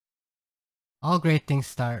All great things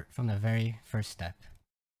start from the very first step.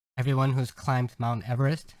 Everyone who's climbed Mount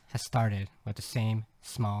Everest has started with the same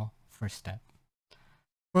small first step.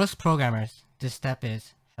 For us programmers, this step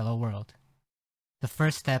is Hello World. The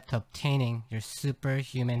first step to obtaining your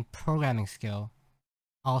superhuman programming skill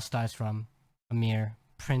all starts from a mere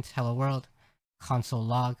print Hello World, console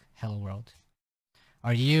log Hello World.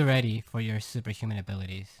 Are you ready for your superhuman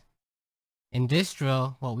abilities? In this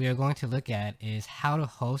drill, what we are going to look at is how to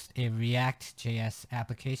host a ReactJS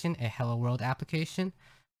application, a Hello World application,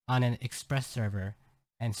 on an Express server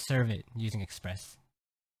and serve it using Express.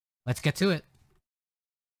 Let's get to it.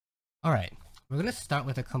 Alright, we're going to start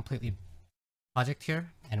with a completely project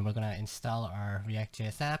here, and we're going to install our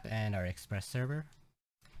ReactJS app and our Express server.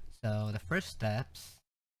 So the first steps,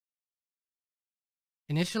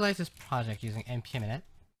 initialize this project using npm init.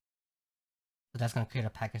 So that's going to create a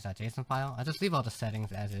package.json file. I'll just leave all the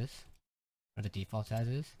settings as is, or the defaults as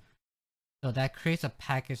is. So that creates a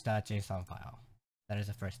package.json file. That is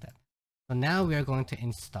the first step. So now we are going to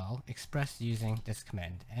install Express using this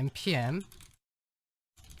command, npm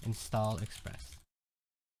install Express.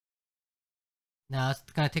 Now it's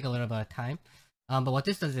going to take a little bit of time, but what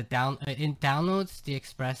this does is it downloads the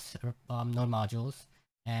Express node modules,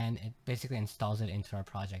 and it basically installs it into our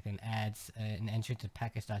project and adds an entry to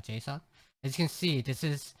package.json. As you can see, this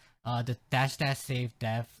is the -- save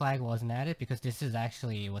dev flag wasn't added because this is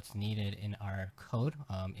actually what's needed in our code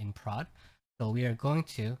in prod. So we are going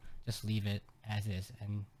to just leave it as is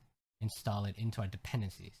and install it into our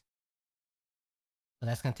dependencies. So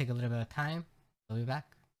that's going to take a little bit of time. We'll be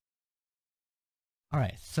back.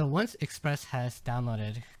 Alright, so once Express has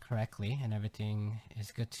downloaded correctly and everything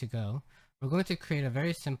is good to go, we're going to create a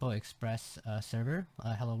very simple Express server,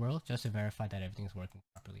 Hello World, just to verify that everything's working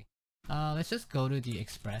properly. Let's just go to the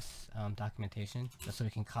Express documentation, just so we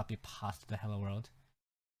can copy paste the Hello World.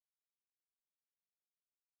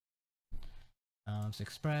 So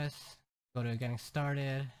Express, go to getting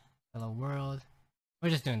started, Hello World. We're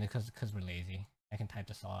just doing this because we're lazy. I can type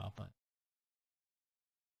this all out, but.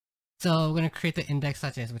 So we're going to create the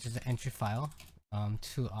index.js, which is the entry file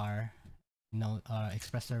to our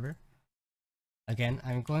Express server. Again,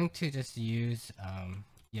 I'm going to just use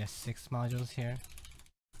ES6 modules here.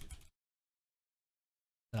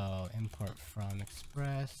 So import from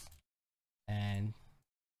Express, and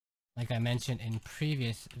like I mentioned in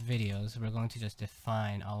previous videos, we're going to just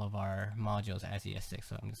define all of our modules as ES6.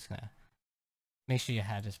 So I'm just gonna make sure you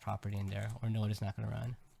have this property in there, or Node is not gonna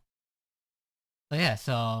run. So yeah,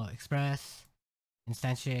 so Express,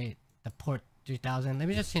 instantiate the port 3000. Let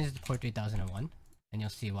me just change it to port 3001, and you'll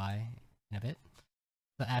see why in a bit.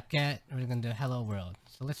 So apt-get, we're gonna do hello world.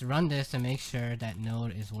 So let's run this to make sure that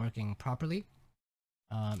Node is working properly.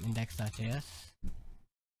 Index.js.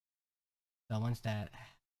 So once that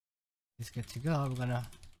is good to go, we're gonna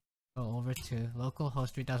go over to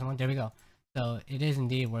localhost 3001. There we go. So it is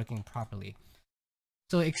indeed working properly.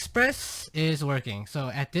 So Express is working. So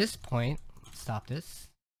at this point, stop this,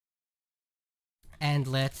 and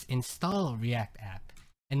let's install React app.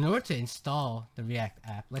 In order to install the React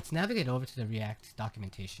app, let's navigate over to the React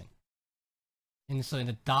documentation. And so in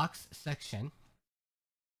the docs section,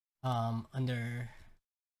 under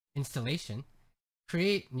installation,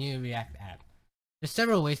 create new React app. There's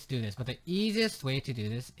several ways to do this, but the easiest way to do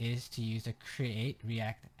this is to use the create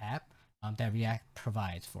React app that React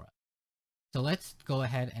provides for us. So let's go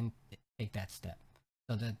ahead and take that step.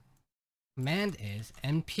 So the command is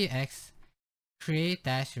npx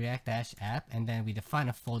create-react-app, and then we define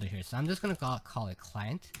a folder here. So I'm just going to call it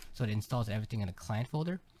client, so it installs everything in the client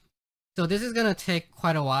folder. So this is going to take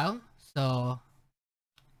quite a while, so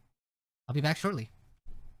I'll be back shortly.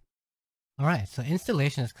 Alright, so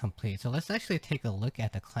installation is complete. So let's actually take a look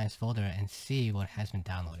at the client's folder and see what has been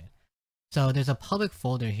downloaded. So there's a public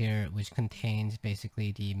folder here which contains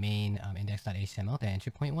basically the main index.html, the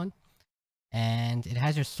entry point one. And it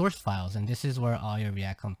has your source files, and this is where all your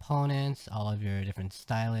React components, all of your different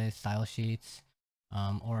style sheets,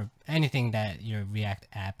 or anything that your React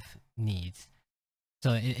app needs.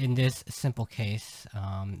 So in this simple case,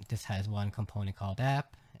 this has one component called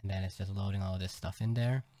app, and then it's just loading all of this stuff in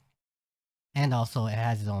there. And also it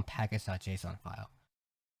has its own package.json file.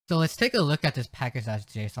 So let's take a look at this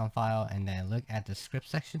package.json file and then look at the script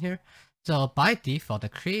section here. So by default, the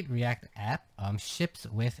create React app ships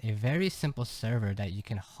with a very simple server that you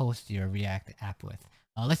can host your React app with.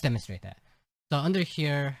 Let's demonstrate that. So under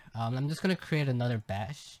here, I'm just going to create another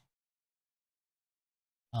bash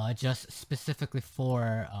just specifically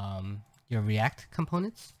for your React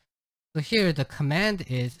components. So here the command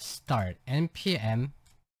is start, npm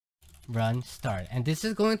run start, and this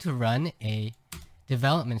is going to run a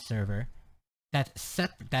development server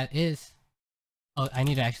oh, I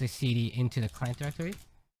need to actually cd into the client directory.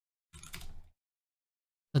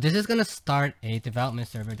 So this is going to start a development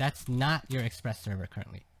server. That's not your Express server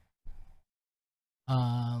currently.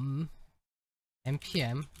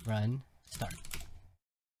 npm run start.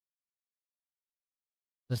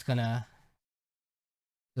 So it's gonna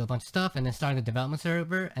do a bunch of stuff and then start the development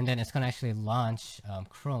server, and then it's gonna actually launch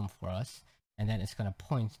Chrome for us, and then it's gonna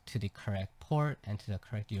point to the correct port and to the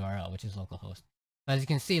correct URL, which is localhost. So as you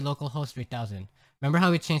can see, localhost 3000. Remember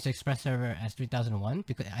how we changed the Express server as 3001?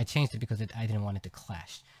 Because I changed it because I didn't want it to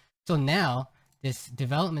clash. So now this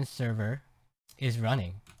development server is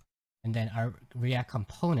running, and then our React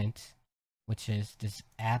component, which is this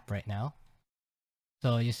app right now.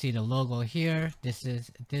 So you see the logo here. This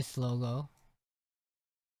is this logo,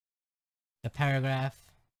 the paragraph,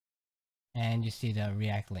 and you see the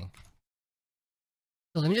React link.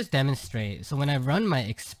 So let me just demonstrate. So when I run my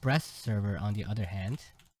Express server on the other hand,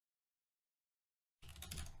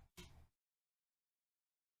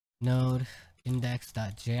 node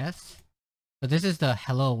index.js. So this is the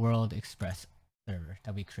Hello World Express server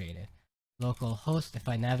that we created. Localhost, if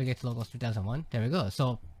I navigate to localhost 3001, there we go.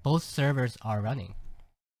 So both servers are running.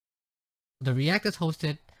 The React is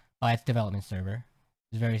hosted by its development server.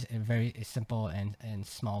 It's very simple and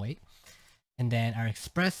small weight. And then our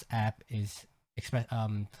Express app is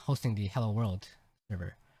hosting the Hello World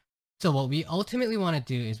server. So what we ultimately want to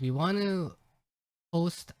do is we want to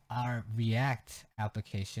host our React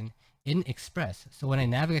application in Express. So when I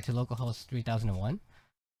navigate to localhost 3001,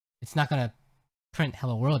 it's not going to print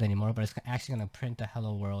Hello World anymore, but it's actually going to print the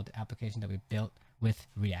Hello World application that we built with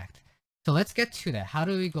React. So let's get to that. How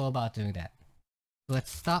do we go about doing that? So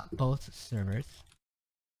let's stop both servers.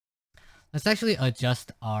 Let's actually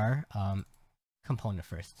adjust our component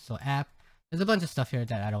first. So app, there's a bunch of stuff here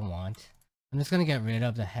that I don't want. I'm just going to get rid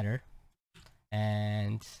of the header,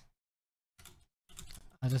 and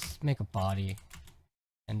I'll just make a body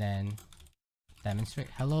and then demonstrate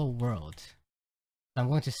Hello World. So I'm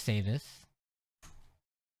going to save this.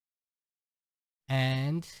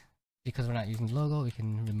 And because we're not using the logo, we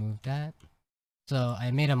can remove that. So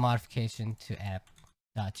I made a modification to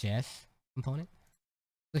app.js component.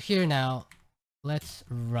 So here now, let's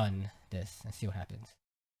run this and see what happens.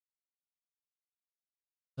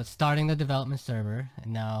 So it's starting the development server,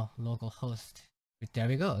 and now localhost. There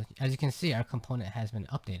we go. As you can see, our component has been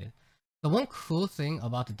updated. The one cool thing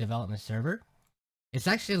about the development server, it's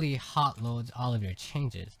actually hot loads all of your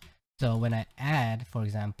changes. So when I add, for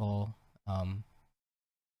example,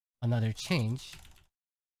 another change,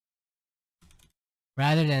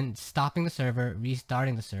 rather than stopping the server,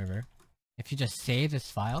 restarting the server, if you just save this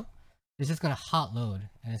file, this is going to hot load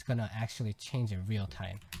and it's going to actually change in real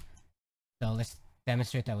time. So let's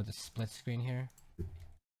demonstrate that with a split screen here.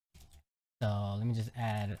 So let me just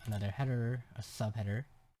add another header, a subheader.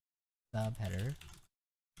 There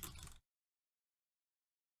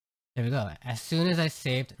we go. As soon as I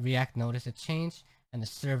saved, React noticed a change and the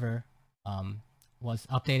server was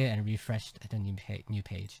updated and refreshed at the new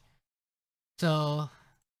page. So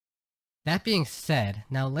that being said,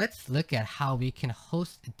 now let's look at how we can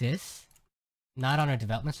host this not on our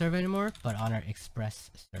development server anymore, but on our Express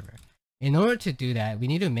server. In order to do that, we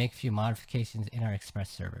need to make a few modifications in our Express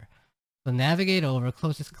server. So navigate over,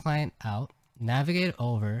 close this client out, navigate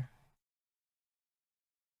over.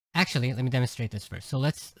 Actually, let me demonstrate this first. So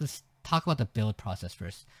let's talk about the build process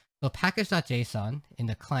first. So package.json, in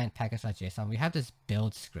the client package.json, we have this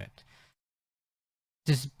build script.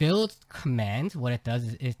 This build command, what it does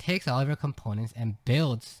is it takes all of your components and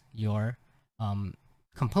builds your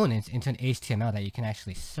components into an HTML that you can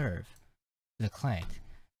actually serve to the client.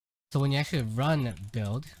 So when you actually run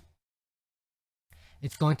build,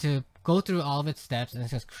 it's going to go through all of its steps and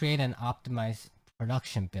it's going to create an optimized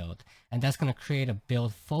production build. And that's going to create a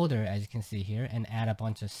build folder, as you can see here, and add a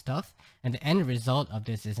bunch of stuff. And the end result of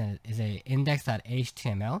this is a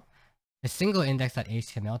index.html, a single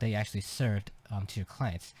index.html that you actually served to your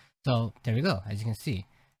clients. So there we go. As you can see,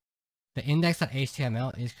 the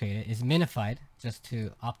index.html is created, is minified just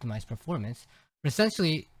to optimize performance. But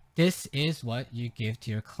essentially, this is what you give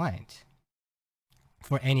to your client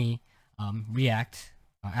for any React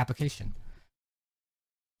application.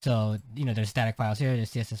 So, you know, there's static files here,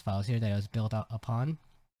 there's CSS files here that it was built upon,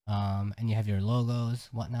 and you have your logos,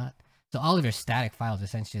 whatnot. So all of your static files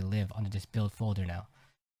essentially live under this build folder now.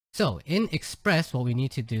 So in Express, what we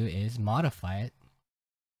need to do is modify it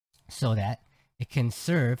so that it can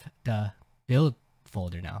serve the build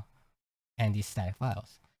folder now and these static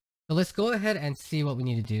files. So let's go ahead and see what we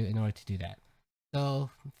need to do in order to do that. So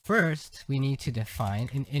first, we need to define,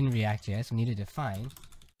 in ReactJS, we need to define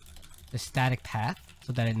the static path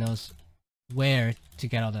so that it knows where to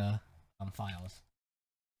get all the files.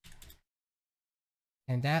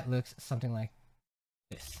 And that looks something like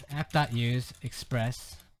this. app.use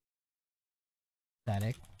express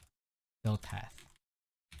static build path.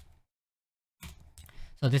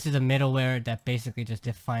 So this is a middleware that basically just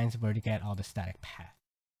defines where to get all the static path.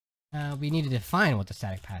 We need to define what the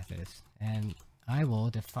static path is, and I will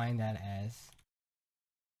define that as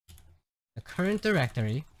the current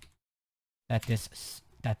directory that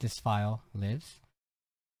this file lives.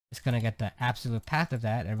 It's gonna get the absolute path of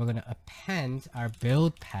that, and we're gonna append our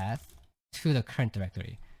build path to the current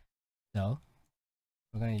directory. So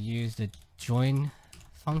we're gonna use the join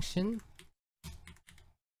function,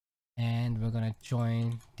 and we're gonna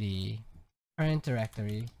join the current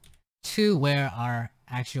directory to where our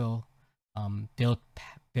actual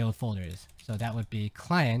build folder is. So that would be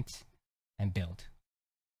client and build.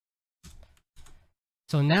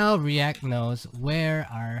 So now React knows where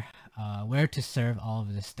to serve all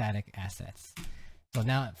of the static assets. So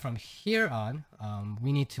now from here on,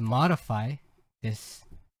 we need to modify this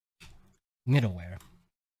middleware.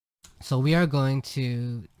 So we are going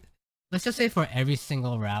to, let's just say for every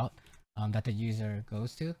single route that the user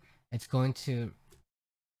goes to, it's going to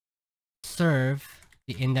serve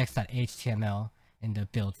the index.html in the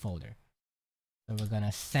build folder. So we're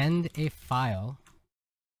gonna send a file,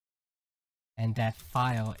 and that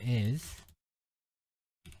file is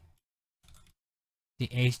the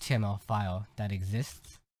HTML file that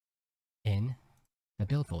exists in the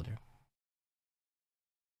build folder.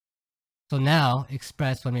 So now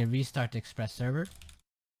Express, when we restart the Express server,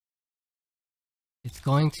 it's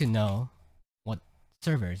going to know what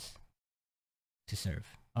servers to serve.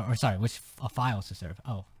 Or sorry, which files to serve.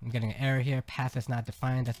 Oh, I'm getting an error here. Path is not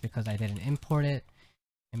defined. That's because I didn't import it.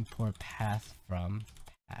 Import path from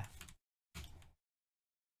path.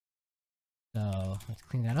 So let's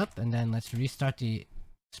clean that up, and then let's restart the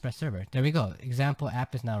Express server. There we go. Example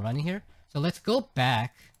app is now running here. So let's go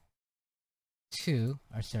back to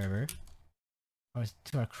our server, or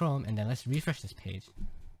to our Chrome, and then let's refresh this page.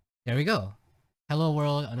 There we go. Hello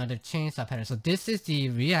world, another change subheader. So this is the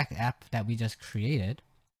React app that we just created.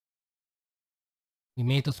 We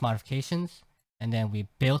made those modifications, and then we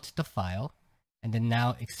built the file, and then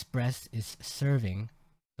now Express is serving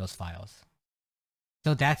those files.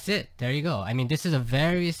 So that's it. There you go. I mean, this is a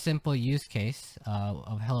very simple use case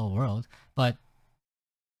of Hello World, but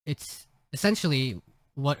it's essentially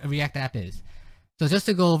what a React app is. So just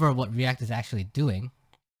to go over what React is actually doing.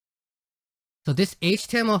 So this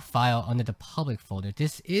HTML file under the public folder,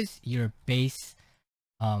 this is your base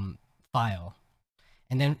file.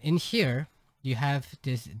 And then in here, you have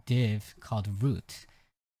this div called root.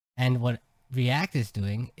 And what React is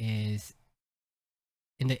doing is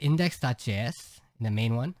in the index.js, in the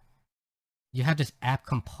main one, you have this app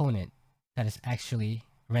component that is actually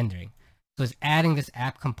rendering. So it's adding this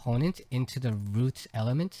app component into the root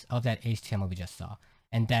element of that HTML we just saw.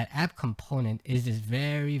 And that app component is this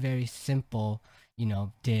very, very simple,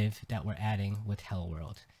 div that we're adding with Hello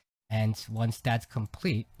World. And once that's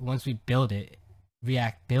complete, once we build it,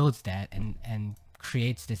 React builds that and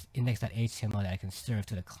creates this index.html that I can serve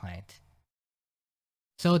to the client.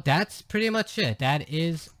 So that's pretty much it. That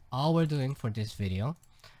is all we're doing for this video.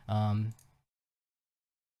 Oh,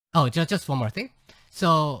 just one more thing.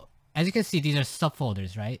 So as you can see, these are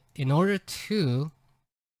subfolders, right? In order to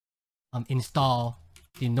install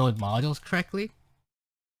the node modules correctly,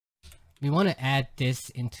 we want to add this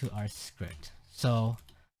into our script. So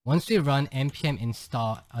once we run npm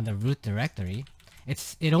install on the root directory,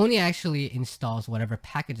 it only actually installs whatever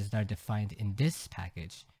packages that are defined in this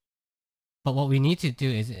package. But what we need to do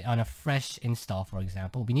is, on a fresh install, for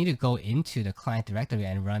example, we need to go into the client directory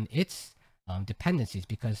and run its dependencies,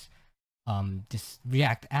 because this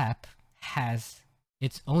React app has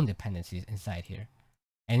its own dependencies inside here.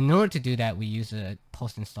 And in order to do that, we use a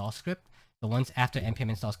postinstall script. So once after npm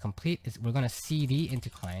install is complete, we're going to cd into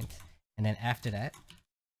client, and then after that,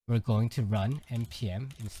 we're going to run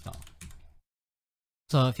npm install.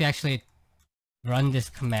 So if you actually run this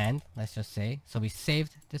command, let's just say, so we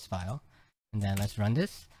saved this file, and then let's run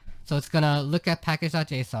this. So it's gonna look at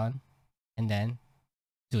package.json and then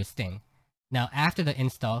do its thing. Now after the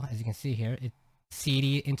install, as you can see here, it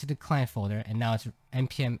cd into the client folder, and now it's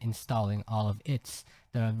npm installing all of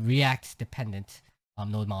the React dependent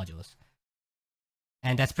node modules.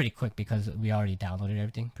 And that's pretty quick because we already downloaded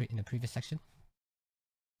everything in the previous section.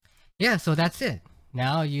 Yeah, so that's it.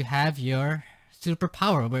 Now you have your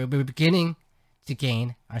superpower. We're beginning to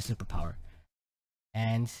gain our superpower.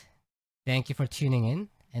 And thank you for tuning in,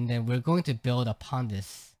 and then we're going to build upon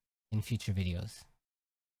this in future videos.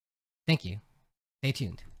 Thank you. Stay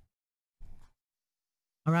tuned.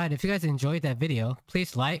 Alright, if you guys enjoyed that video,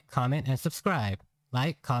 please like, comment, and subscribe.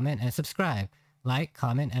 Like, comment, and subscribe. Like,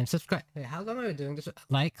 comment, and subscribe. Wait, how am I doing this?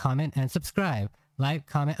 Like, comment, and subscribe. Like,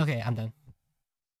 comment. Okay, I'm done.